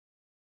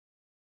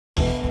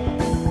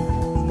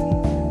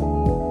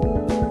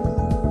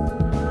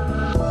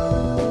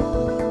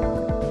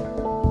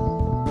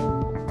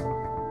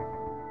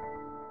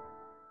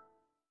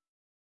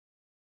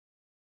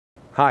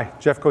Hi,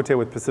 Jeff Cote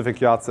with Pacific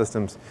Yacht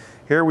Systems.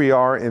 Here we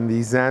are in the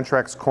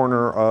Xantrex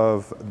corner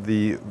of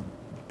the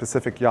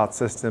Pacific Yacht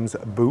Systems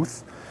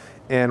booth.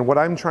 And what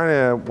I'm trying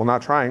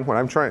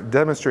to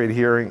demonstrate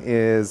here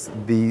is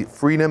the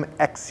Freedom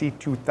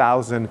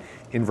XC2000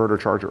 inverter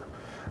charger.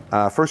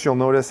 First, you'll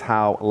notice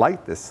how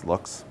light this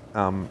looks.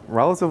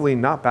 Relatively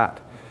not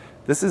bad.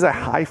 This is a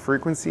high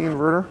frequency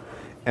inverter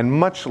and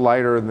much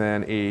lighter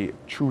than a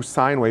true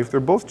sine wave.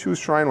 They're both true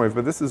sine wave,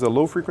 but this is a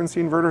low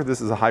frequency inverter, this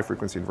is a high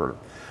frequency inverter.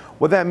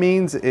 What that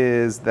means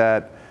is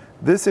that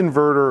this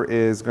inverter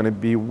is going to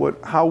be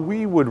how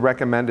we would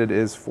recommend it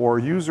is for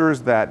users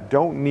that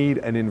don't need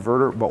an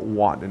inverter but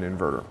want an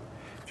inverter.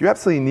 If you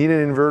absolutely need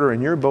an inverter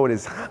and your boat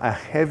is a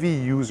heavy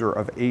user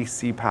of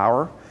AC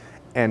power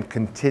and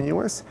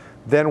continuous,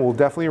 then we'll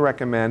definitely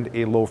recommend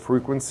a low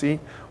frequency,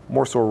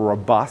 more so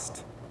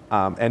robust,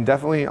 and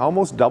definitely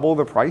almost double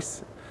the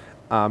price.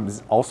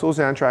 Also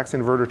Xantrex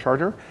inverter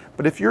charger.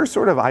 But if you're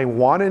sort of, I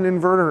want an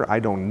inverter, I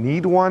don't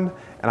need one,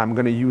 and I'm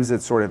going to use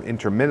it sort of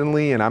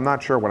intermittently, and I'm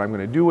not sure what I'm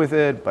going to do with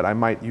it, but I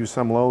might use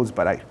some loads,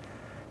 but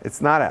it's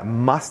not a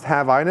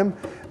must-have item,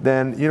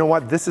 then you know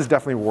what, this is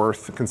definitely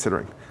worth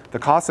considering. The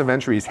cost of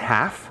entry is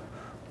half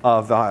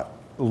of the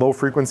low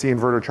frequency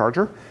inverter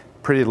charger.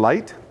 Pretty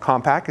light,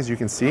 compact, as you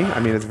can see. I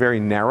mean, it's very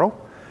narrow.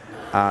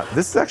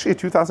 This is actually a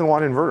 2,000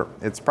 watt inverter.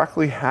 It's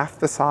practically half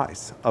the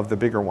size of the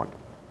bigger one.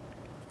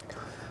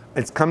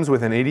 It comes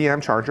with an 80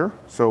 amp charger.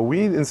 So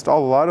we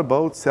install a lot of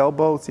boats,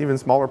 sailboats, even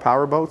smaller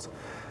power boats,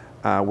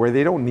 where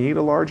they don't need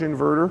a large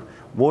inverter.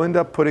 We'll end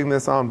up putting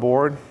this on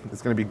board.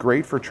 It's going to be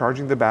great for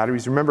charging the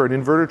batteries. Remember, an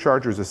inverter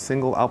charger is a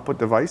single output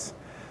device.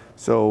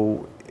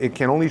 So it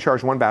can only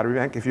charge one battery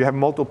bank. If you have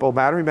multiple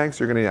battery banks,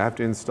 you're going to have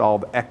to install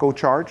the Echo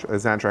Charge, a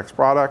Xantrex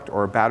product,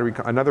 or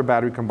another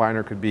battery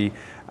combiner could be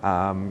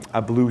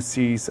a Blue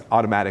Seas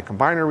automatic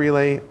combiner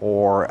relay,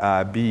 or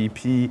a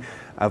BEP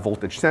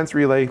voltage sense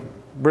relay.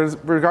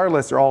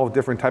 Regardless, they're all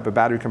different type of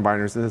battery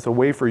combiners, and it's a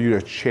way for you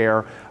to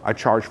share a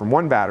charge from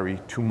one battery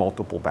to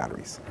multiple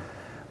batteries.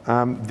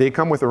 They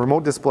come with a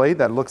remote display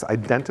that looks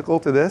identical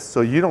to this,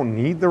 so you don't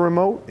need the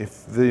remote.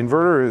 If the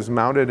inverter is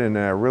mounted in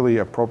a really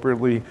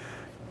appropriately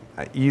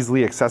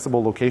easily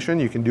accessible location,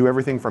 you can do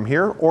everything from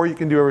here, or you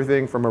can do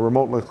everything from a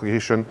remote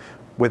location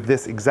with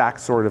this exact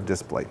sort of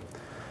display.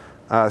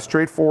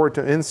 Straightforward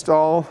to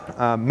install.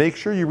 Make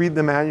sure you read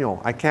the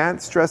manual. I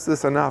can't stress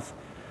this enough.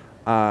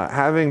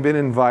 Having been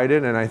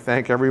invited, and I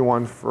thank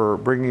everyone for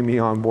bringing me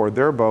on board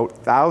their boat,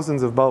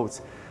 thousands of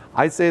boats,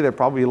 I'd say that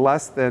probably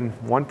less than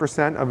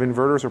 1% of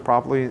inverters are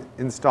properly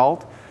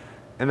installed.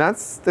 And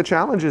that's the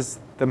challenge, is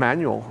the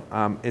manual.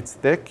 It's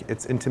thick,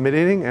 it's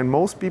intimidating, and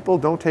most people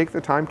don't take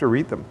the time to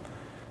read them.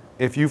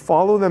 If you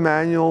follow the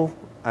manual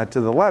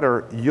to the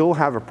letter, you'll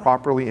have a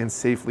properly and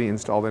safely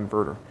installed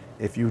inverter.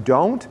 If you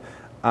don't,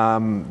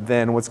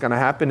 then what's going to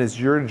happen is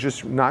you're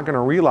just not going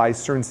to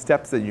realize certain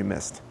steps that you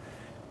missed.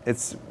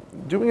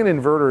 Doing an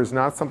inverter is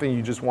not something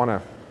you just want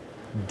to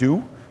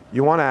do.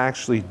 You want to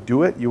actually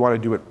do it. You want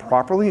to do it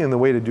properly, and the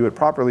way to do it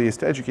properly is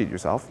to educate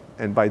yourself.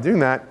 And by doing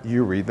that,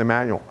 you read the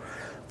manual.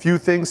 Few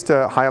things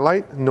to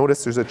highlight.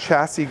 Notice there's a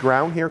chassis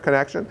ground here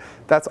connection.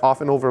 That's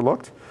often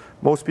overlooked.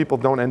 Most people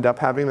don't end up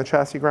having the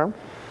chassis ground.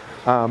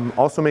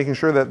 Also making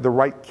sure that the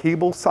right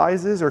cable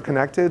sizes are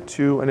connected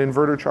to an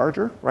inverter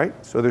charger, right?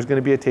 So there's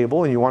going to be a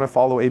table, and you want to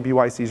follow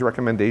ABYC's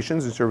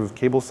recommendations in terms of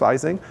cable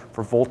sizing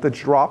for voltage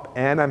drop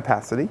and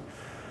ampacity.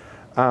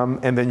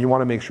 And then you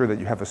want to make sure that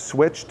you have a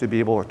switch to be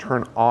able to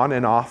turn on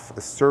and off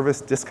a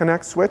service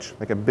disconnect switch,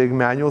 like a big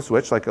manual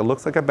switch, like it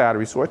looks like a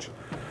battery switch.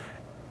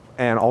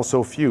 And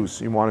also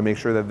fuse. You want to make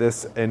sure that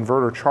this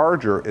inverter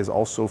charger is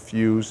also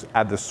fused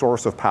at the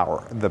source of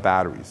power, the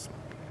batteries.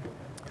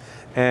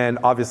 And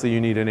obviously you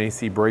need an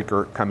AC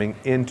breaker coming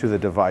into the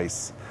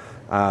device.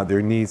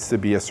 There needs to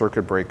be a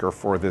circuit breaker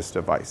for this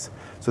device.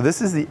 So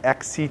this is the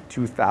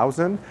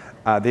XC2000.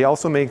 They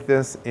also make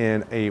this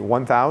in a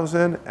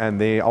 1000,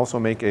 and they also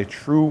make a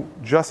true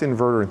just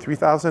inverter in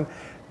 3000.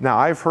 Now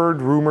I've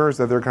heard rumors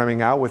that they're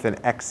coming out with an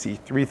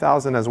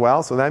XC3000 as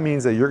well. So that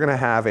means that you're going to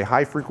have a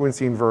high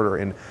frequency inverter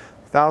in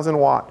 1000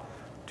 watt,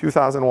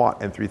 2000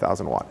 watt, and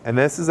 3000 watt. And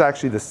this is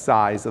actually the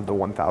size of the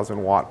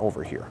 1000 watt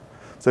over here.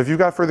 So if you've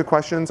got further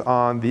questions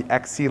on the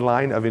XC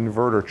line of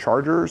inverter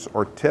chargers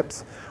or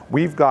tips,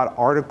 we've got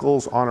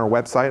articles on our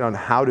website on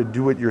how to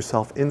do it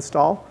yourself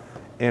install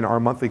in our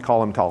monthly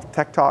column called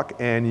Tech Talk,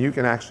 and you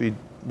can actually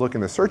look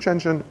in the search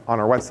engine on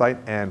our website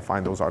and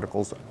find those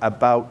articles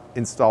about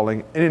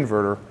installing an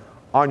inverter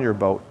on your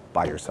boat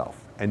by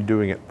yourself and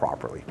doing it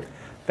properly.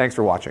 Thanks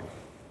for watching.